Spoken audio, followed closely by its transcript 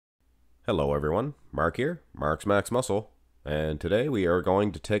Hello everyone, Mark here, Mark's Max Muscle, and today we are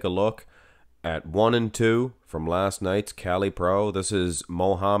going to take a look at 1 and 2 from last night's Cali Pro. This is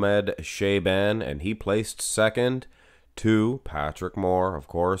Mohamed Shaaban, and he placed second to Patrick Moore. Of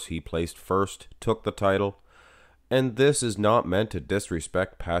course, he placed first, took the title, and this is not meant to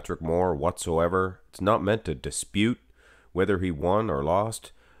disrespect Patrick Moore whatsoever. It's not meant to dispute whether he won or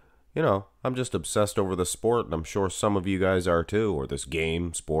lost. You know, I'm just obsessed over the sport, and I'm sure some of you guys are too, or this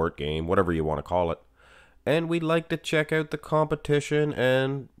game, sport, game, whatever you want to call it. And we'd like to check out the competition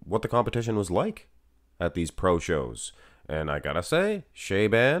and what the competition was like at these pro shows. And I gotta say,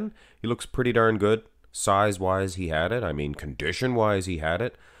 Shaaban, he looks pretty darn good. Size-wise, he had it. I mean, condition-wise, he had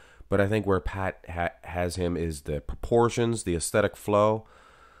it. But I think where Pat has him is the proportions, the aesthetic flow.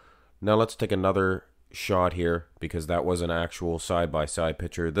 Now let's take another shot here because that was an actual side-by-side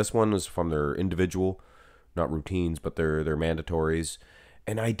picture. This one was from their individual, not routines, but their mandatories.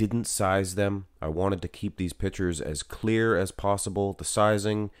 And I didn't size them. I wanted to keep these pictures as clear as possible. The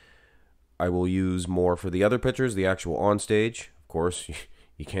sizing I will use more for the other pictures, the actual on stage. Of course,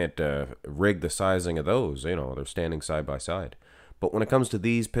 you can't rig the sizing of those. You know, they're standing side by side. But when it comes to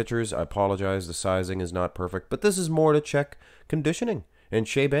these pictures, I apologize, the sizing is not perfect. But this is more to check conditioning. And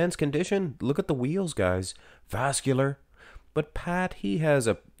Shaaban's condition, look at the wheels, guys. Vascular. But Pat, he has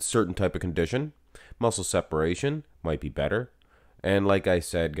a certain type of condition. Muscle separation might be better. And like I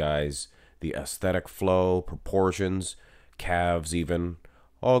said, guys, the aesthetic flow, proportions, calves even,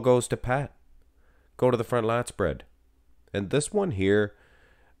 all goes to Pat. Go to the front lat spread. And this one here,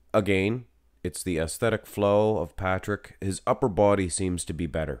 again, it's the aesthetic flow of Patrick. His upper body seems to be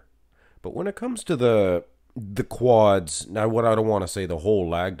better. But when it comes to the quads, now what I don't want to say the whole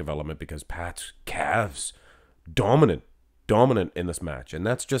lag development because Pat's calves, dominant in this match. And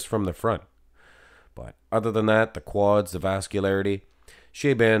that's just from the front. But other than that, the quads, the vascularity,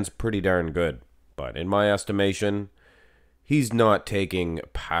 Shaaban's pretty darn good. But in my estimation, he's not taking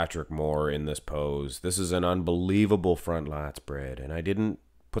Patrick Moore in this pose. This is an unbelievable front lat spread. And I didn't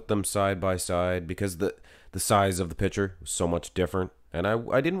put them side by side because the size of the picture was so much different. And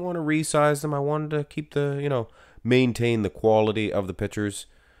I didn't want to resize them. I wanted to keep the, maintain the quality of the pictures.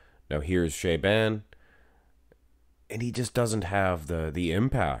 Now here's Shaaban. And he just doesn't have the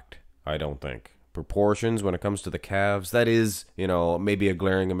impact, I don't think. Proportions when it comes to the calves, that is, maybe a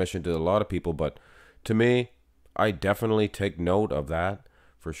glaring omission to a lot of people. But to me, I definitely take note of that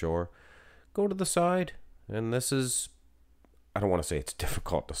for sure. Go to the side. And this is, I don't want to say it's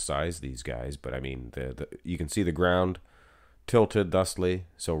difficult to size these guys, but I mean, you can see the ground tilted thusly,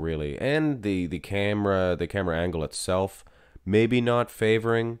 so really, and the camera angle itself maybe not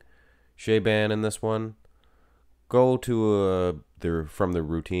favoring Shaaban in this one. Go to from the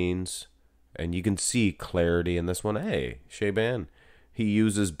routines, and you can see clarity in this one. Hey, Shaaban, he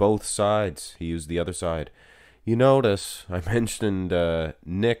uses both sides. He used the other side. You notice I mentioned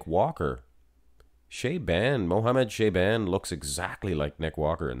Nick Walker. Mohamed Shaaban looks exactly like Nick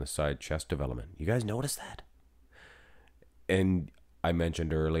Walker in the side chest development. You guys notice that? And I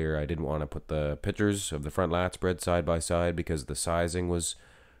mentioned earlier I didn't want to put the pictures of the front lat spread side by side because the sizing was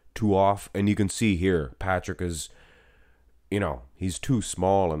too off. And you can see here, Patrick is, he's too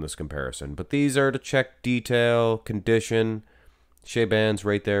small in this comparison. But these are to check detail, condition. Shaaban's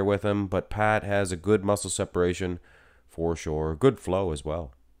right there with him. But Pat has a good muscle separation for sure. Good flow as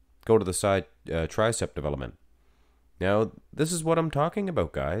well. Go to the side tricep development. Now, this is what I'm talking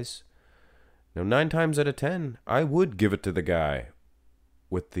about, guys. Now, 9 times out of 10, I would give it to the guy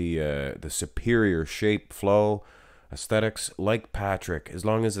with the superior shape, flow, aesthetics, like Patrick, as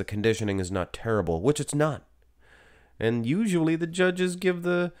long as the conditioning is not terrible, which it's not. And usually the judges give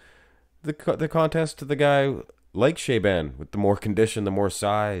the contest to the guy like Shaaban with the more condition, the more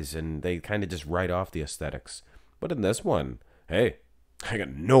size, and they kind of just write off the aesthetics. But in this one, hey, I got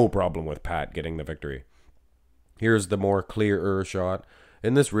no problem with Pat getting the victory. Here's the more clearer shot.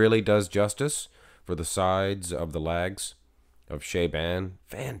 And this really does justice for the sides of the legs of Shaaban.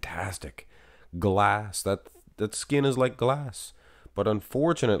 Fantastic. Glass. That skin is like glass. But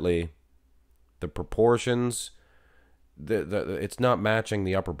unfortunately, the proportions, it's not matching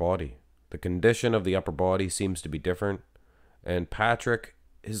the upper body. The condition of the upper body seems to be different. And Patrick,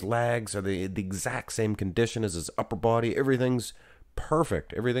 his legs are the exact same condition as his upper body. Everything's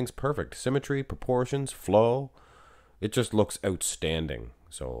perfect. Everything's perfect. Symmetry, proportions, flow. It just looks outstanding.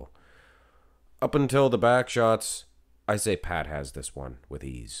 So, up until the back shots, I say Pat has this one with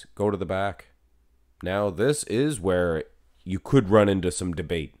ease. Go to the back. Now, this is where you could run into some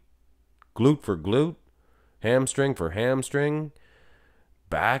debate. Glute for glute, hamstring for hamstring,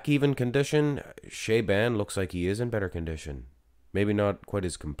 back even condition. Shaaban looks like he is in better condition. maybe not quite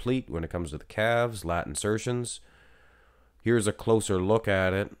as complete when it comes to the calves, lat insertions. Here's a closer look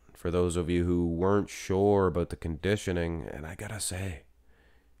at it for those of you who weren't sure about the conditioning. And I gotta say,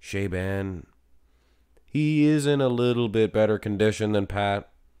 Shaaban, he is in a little bit better condition than Pat.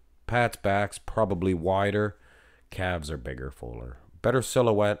 Pat's back's probably wider. Calves are bigger, fuller. Better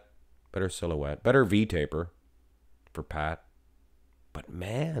silhouette. Better V-taper for Pat. But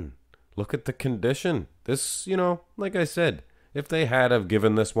man, look at the condition. This, like I said, if they had have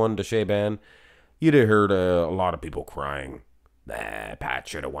given this one to Shaaban, you'd have heard a lot of people crying, Pat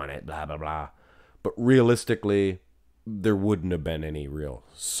should have won it, blah, blah, blah. But realistically, there wouldn't have been any real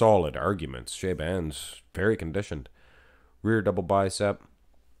solid arguments. Shaaban's very conditioned. Rear double bicep.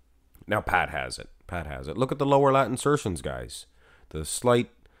 Now Pat has it. Look at the lower lat insertions, guys. The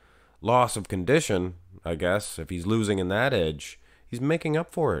slight loss of condition, I guess, if he's losing in that edge, he's making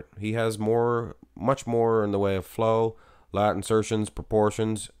up for it. He has much more in the way of flow, lat insertions,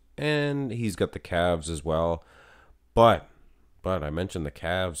 proportions, and he's got the calves as well. But I mentioned the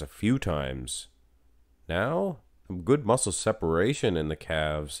calves a few times. Now, good muscle separation in the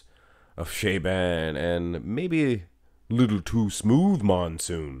calves of Shaaban, and maybe a little too smooth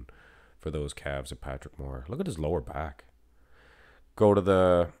monsoon for those calves of Patrick Moore. Look at his lower back. Go to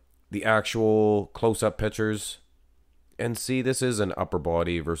the actual close-up pictures and see this is an upper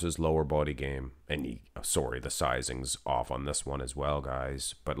body versus lower body game. And the sizing's off on this one as well,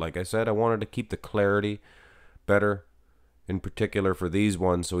 guys. But like I said, I wanted to keep the clarity better, in particular for these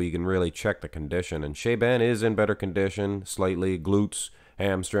ones, so you can really check the condition. And Shaaban is in better condition, slightly. Glutes,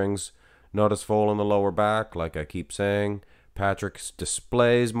 hamstrings, not as full in the lower back, like I keep saying. Patrick's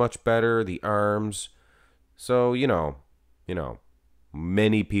displays much better, the arms. So,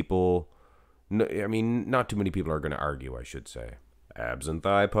 many people, not too many people are going to argue, I should say. Abs and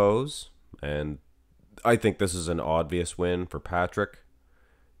thigh pose, and I think this is an obvious win for Patrick.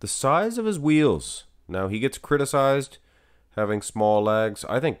 The size of his wheels. Now, he gets criticized having small legs.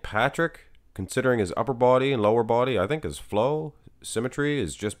 I think Patrick, considering his upper body and lower body, I think his flow, symmetry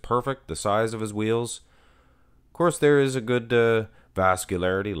is just perfect. The size of his wheels. Of course, there is a good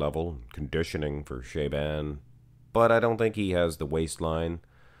vascularity level, conditioning for Shaaban, but I don't think he has the waistline.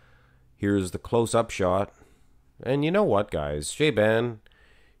 Here's the close-up shot. And you know what, guys? Shaaban,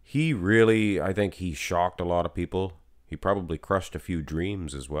 I think he shocked a lot of people. He probably crushed a few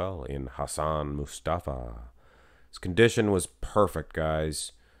dreams as well in Hassan Mustafa. His condition was perfect,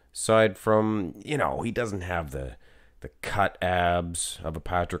 guys. Aside from, he doesn't have the cut abs of a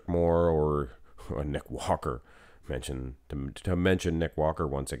Patrick Moore or a Nick Walker. To mention Nick Walker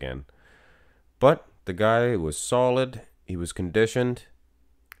once again. But the guy was solid. He was conditioned.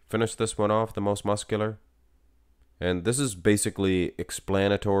 Finished this one off the most muscular. And this is basically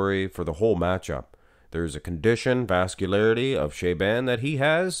explanatory for the whole matchup. There's a condition, vascularity of Shaaban that he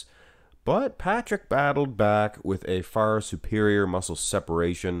has, but Patrick battled back with a far superior muscle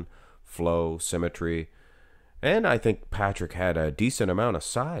separation, flow, symmetry, and I think Patrick had a decent amount of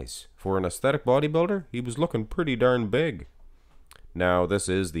size. For an aesthetic bodybuilder, he was looking pretty darn big. Now, this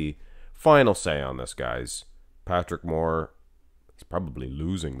is the final say on this, guys. Patrick Moore, he's probably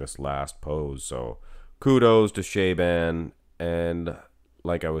losing this last pose, so kudos to Shaaban. And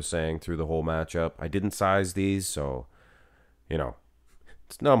like I was saying through the whole matchup, I didn't size these, so,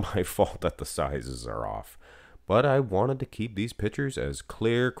 it's not my fault that the sizes are off. But I wanted to keep these pictures as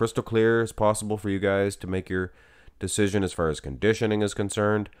clear, crystal clear as possible for you guys to make your decision as far as conditioning is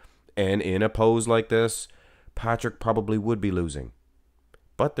concerned. And in a pose like this, Patrick probably would be losing.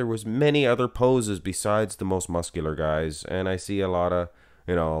 But there was many other poses besides the most muscular guys. And I see a lot of,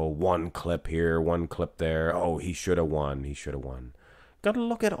 one clip here, one clip there. Oh, he should have won. Got to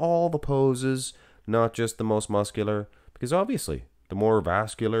look at all the poses, not just the most muscular. Because obviously, the more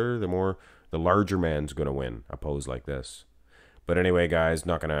vascular, the larger man's going to win a pose like this. But anyway, guys,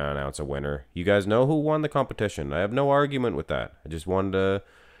 not going to announce a winner. You guys know who won the competition. I have no argument with that. I just wanted to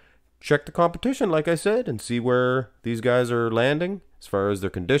check the competition, like I said, and see where these guys are landing as far as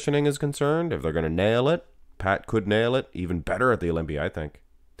their conditioning is concerned. If they're going to nail it, Pat could nail it even better at the Olympia, I think.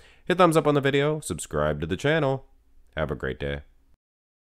 Hit thumbs up on the video, subscribe to the channel. Have a great day.